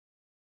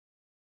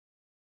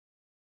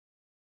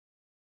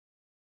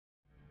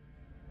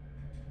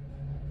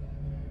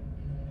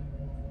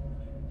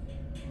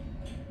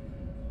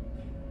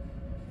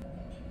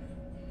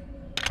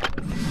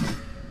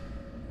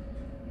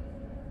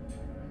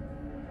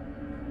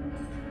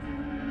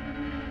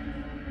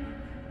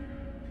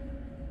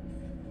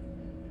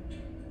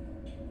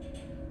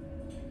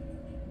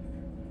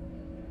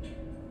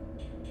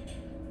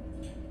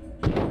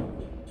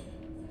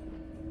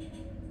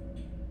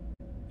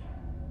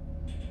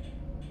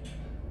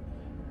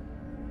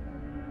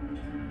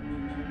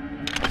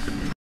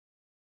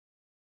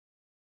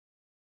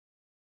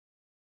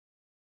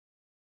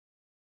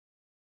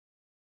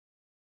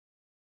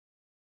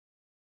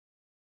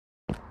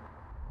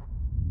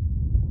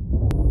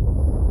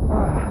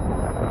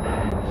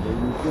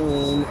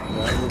Boom.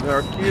 That was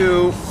our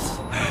cue.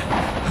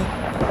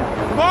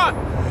 Come on!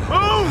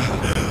 Move!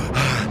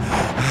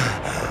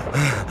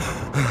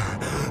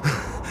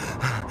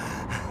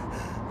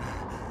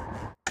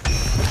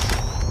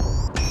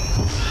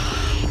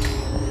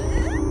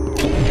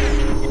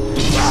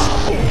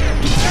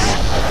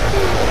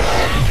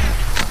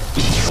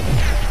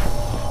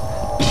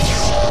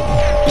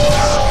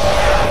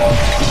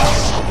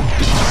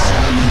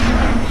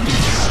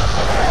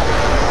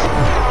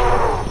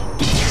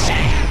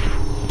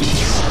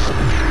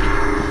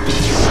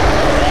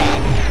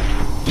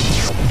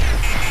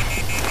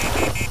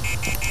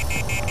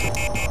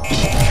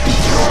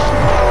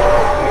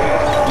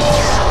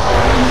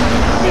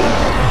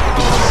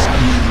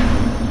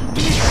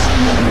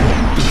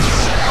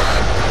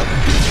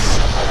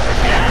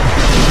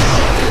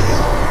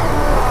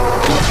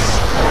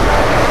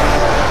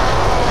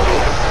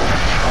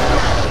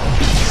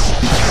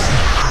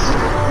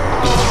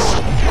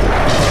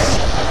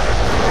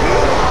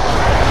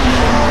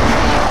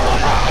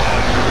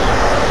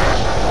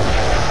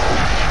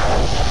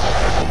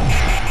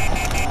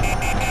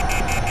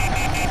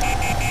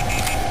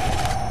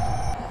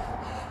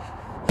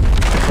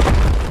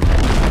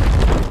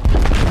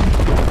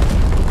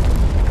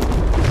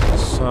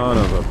 Son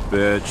of a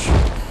bitch.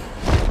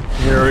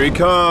 Here he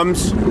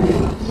comes.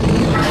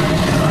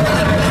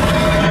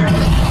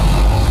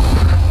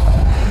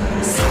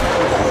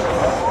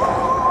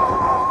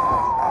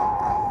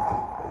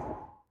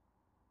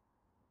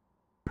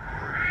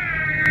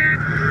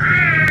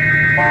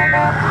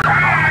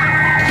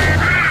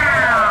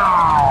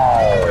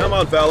 Come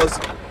on, fellas.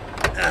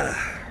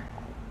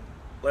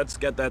 Let's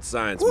get that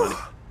science money.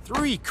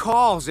 3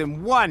 calls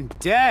in one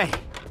day.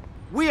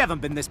 We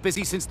haven't been this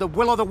busy since the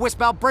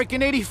Will-o'-the-Wisp outbreak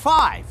in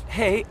 '85.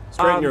 Hey,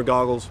 Straighten your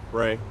goggles,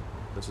 Ray.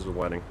 This is a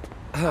wedding.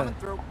 Coming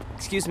through.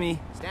 Excuse me.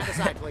 Stand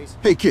aside, please.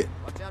 Hey, kid.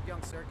 Watch out,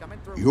 young sir. Coming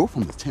through. You're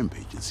from the temp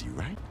agency,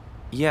 right?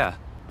 Yeah.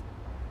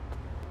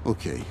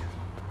 Okay.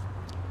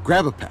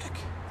 Grab a pack.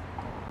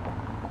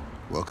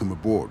 Welcome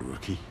aboard,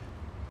 rookie.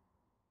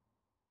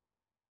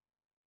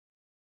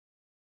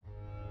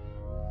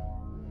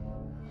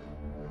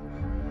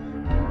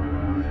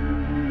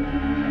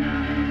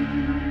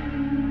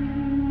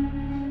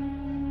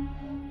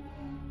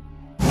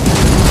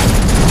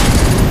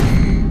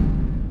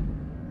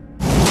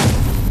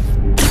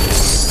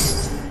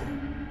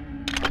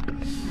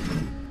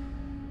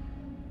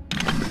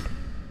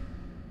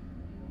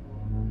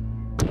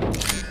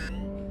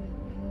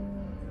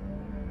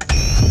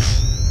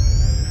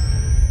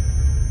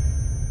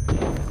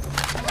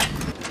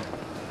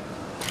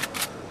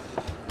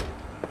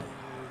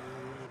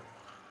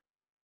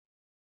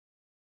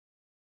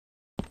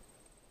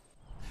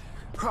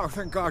 Oh,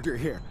 thank God you're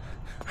here.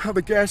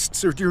 The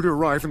guests are due to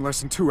arrive in less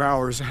than 2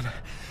 hours, and...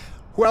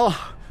 Well,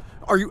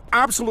 are you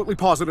absolutely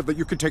positive that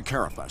you can take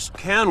care of this?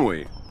 Can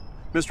we?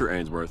 Mr.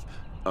 Ainsworth,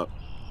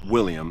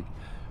 William,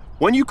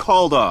 when you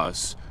called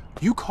us,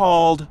 you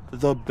called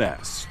the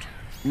best.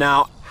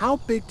 Now, how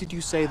big did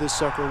you say this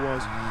sucker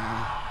was?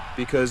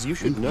 Because you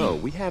should know,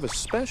 we have a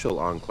special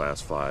on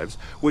Class 5s,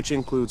 which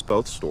includes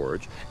both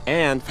storage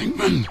and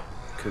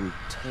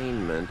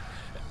containment.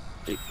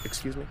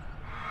 Excuse me?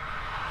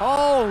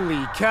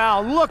 Holy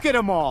cow, look at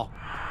them all.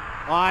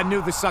 Oh, I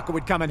knew the sucker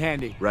would come in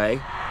handy. Ray,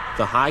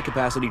 the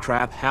high-capacity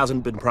trap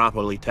hasn't been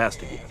properly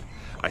tested yet.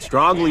 I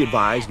strongly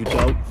advise you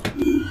don't turn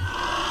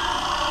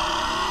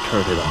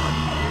it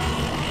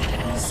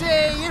on. See,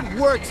 it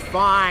works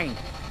fine.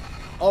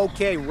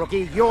 Okay,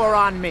 rookie, you're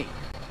on me.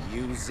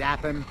 You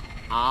zap him,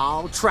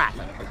 I'll trap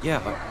him.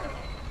 Yeah, but...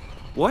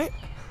 What?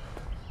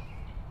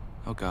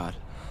 Oh, God.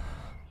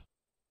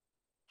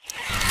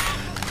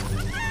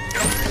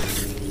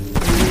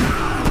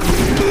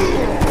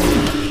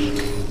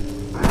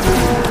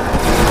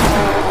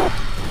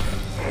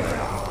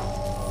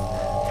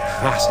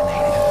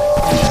 Fascinating.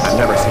 I've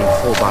never seen a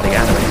full-body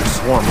animator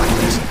swarm like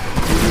this.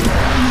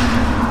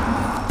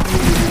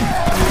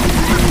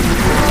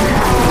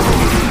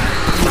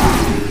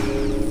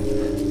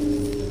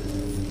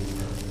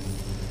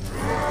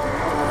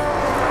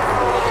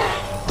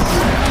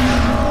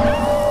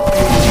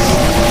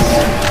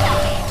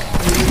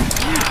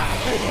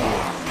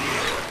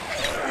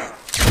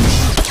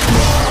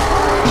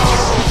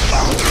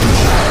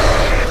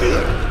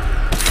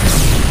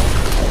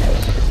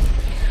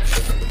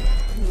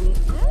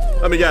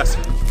 Let me guess.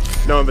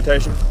 No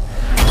invitation?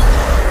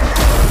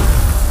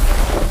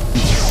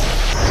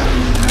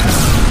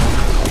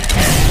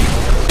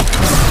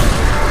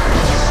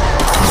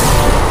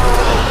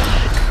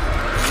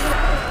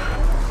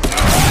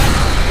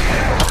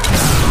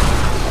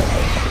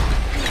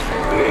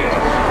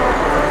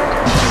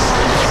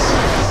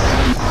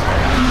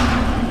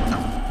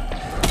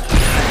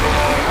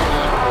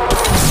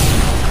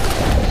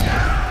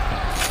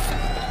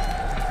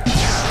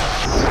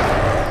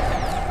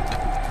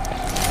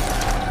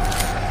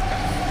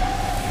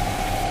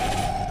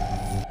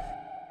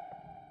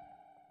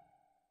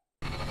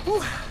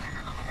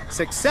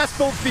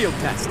 Successful field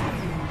test.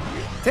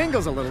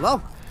 Tingles a little,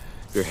 though.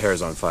 Your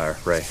hair's on fire,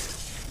 Ray.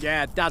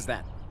 Yeah, it does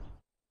that.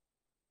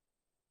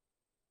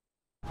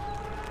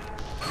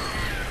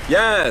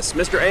 Yes,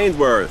 Mr.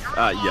 Ainsworth.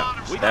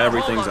 Yeah,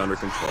 everything's under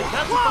control.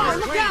 Whoa,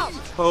 look out!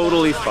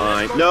 Totally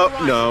fine. No.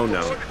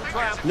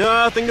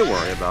 Nothing to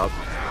worry about.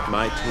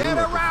 My team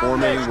are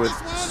performing with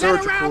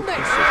surgical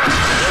precision.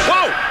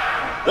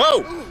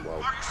 Whoa!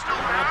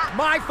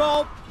 My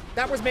fault.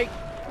 That was me.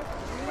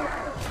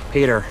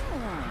 Peter,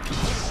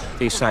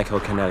 these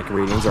psychokinetic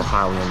readings are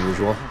highly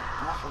unusual.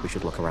 We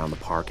should look around the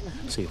park,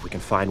 see if we can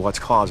find what's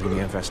causing the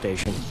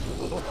infestation.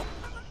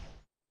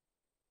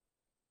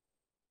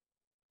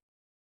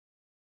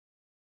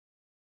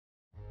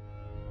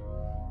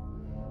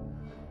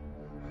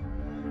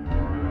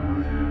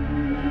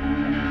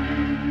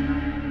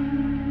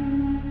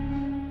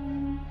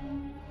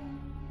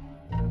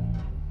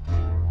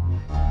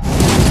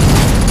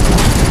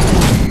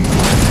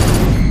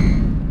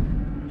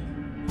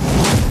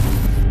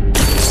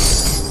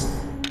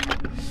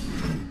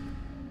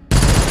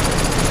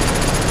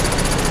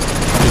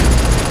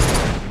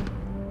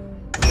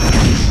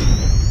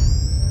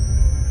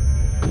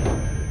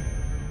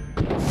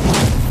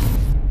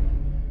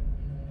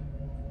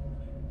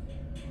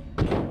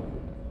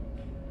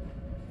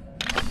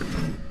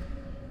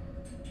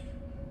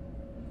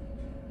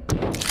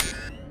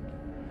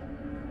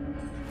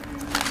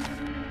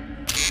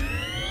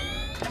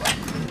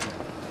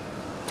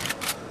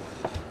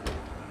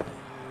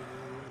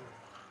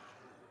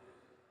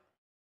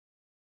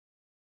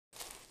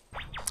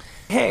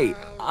 Hey,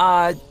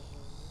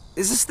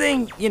 is this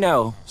thing,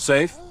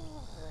 Safe?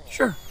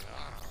 Sure.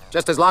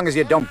 Just as long as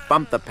you don't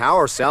bump the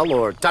power cell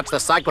or touch the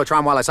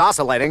cyclotron while it's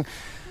oscillating.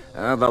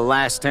 The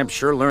last temp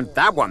sure learned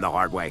that one the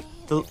hard way.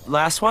 The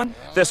last one?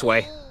 This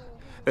way.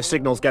 The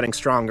signal's getting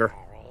stronger.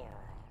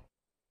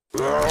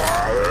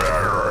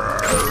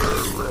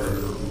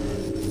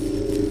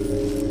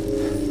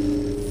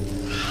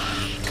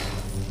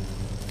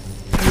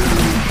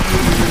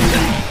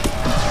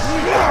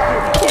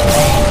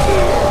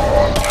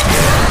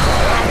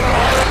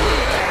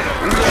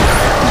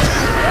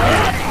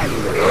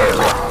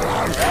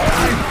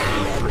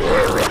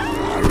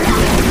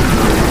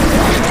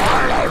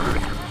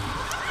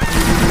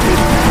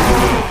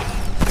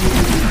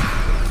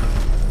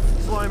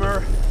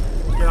 Slimer,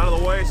 get out of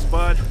the way,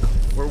 Spud.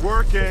 We're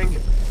working.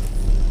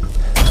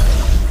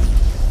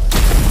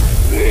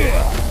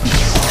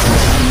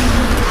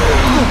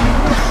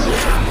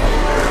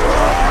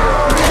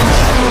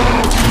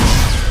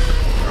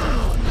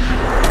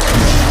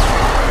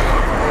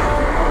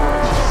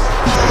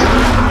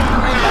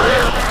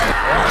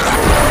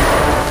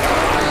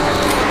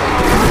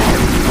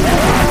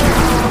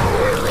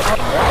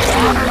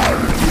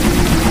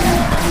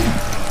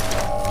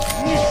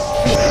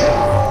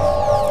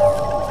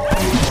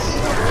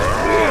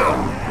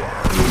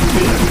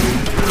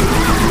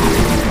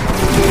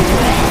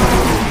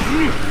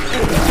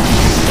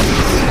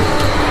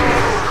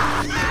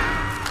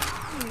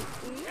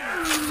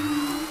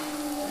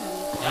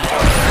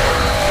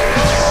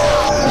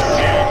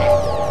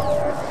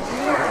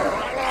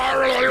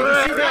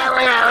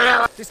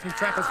 This new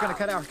trap is gonna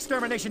cut our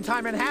extermination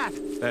time in half.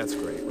 That's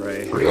great,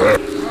 Ray.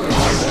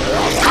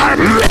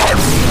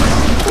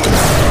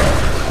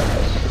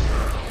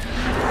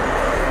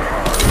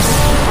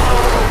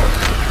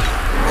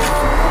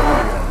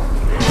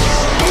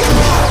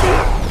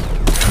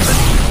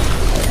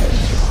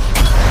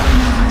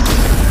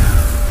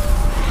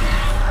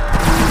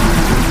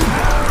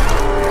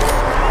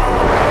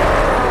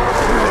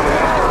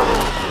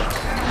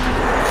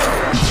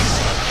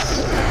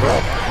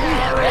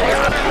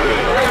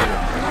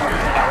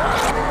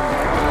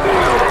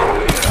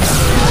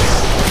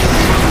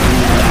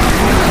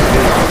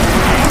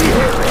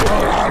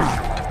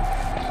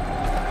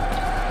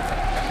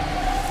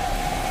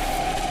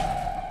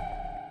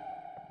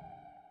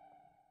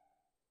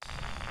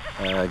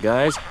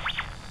 Guys,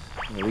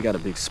 we got a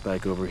big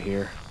spike over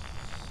here.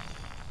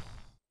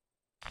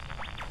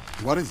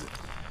 What is it?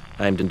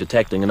 I'm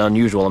detecting an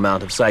unusual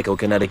amount of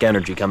psychokinetic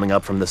energy coming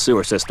up from the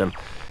sewer system.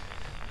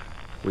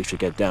 We should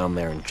get down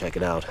there and check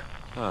it out.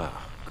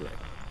 Ah, great.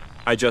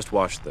 I just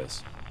watched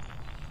this.